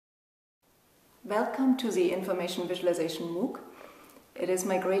Welcome to the Information Visualization MOOC. It is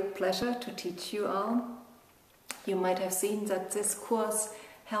my great pleasure to teach you all. You might have seen that this course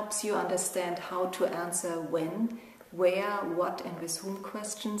helps you understand how to answer when, where, what and with whom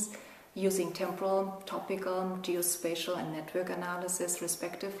questions using temporal, topical, geospatial and network analysis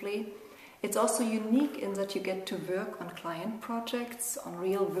respectively. It's also unique in that you get to work on client projects, on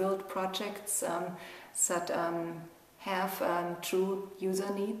real-world projects that have true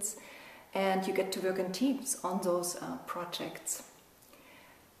user needs, and you get to work in teams on those projects.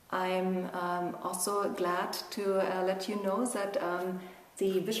 I'm also glad to let you know that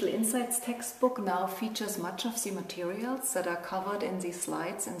the Visual Insights textbook now features much of the materials that are covered in the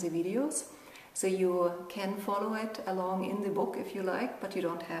slides and the videos. So you can follow it along in the book if you like, but you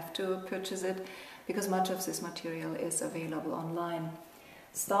don't have to purchase it because much of this material is available online.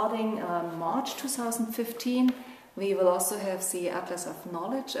 Starting March 2015, we will also have the Atlas of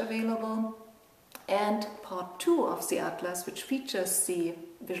Knowledge available, and part 2 of the Atlas, which features the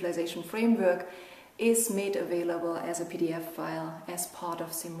visualization framework, is made available as a PDF file as part of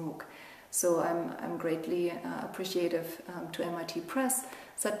the MOOC. So I'm greatly appreciative to MIT Press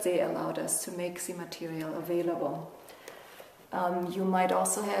that they allowed us to make the material available. You might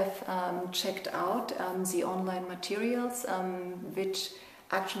also have checked out the online materials which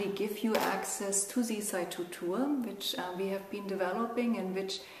actually give you access to the Site2 tool, which we have been developing and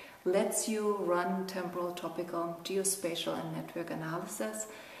which lets you run temporal, topical, geospatial and network analysis.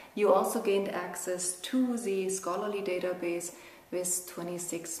 You also gained access to the scholarly database with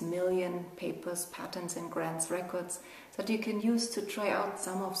 26 million papers, patents and grants records that you can use to try out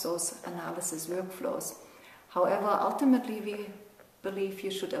some of those analysis workflows. However, ultimately we believe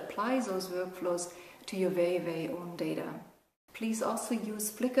you should apply those workflows to your very own data. Please also use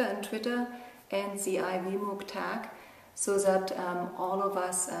Flickr and Twitter and the IVMOOC tag so that all of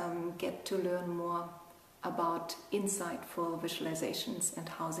us get to learn more about insightful visualizations and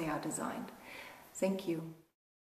how they are designed. Thank you.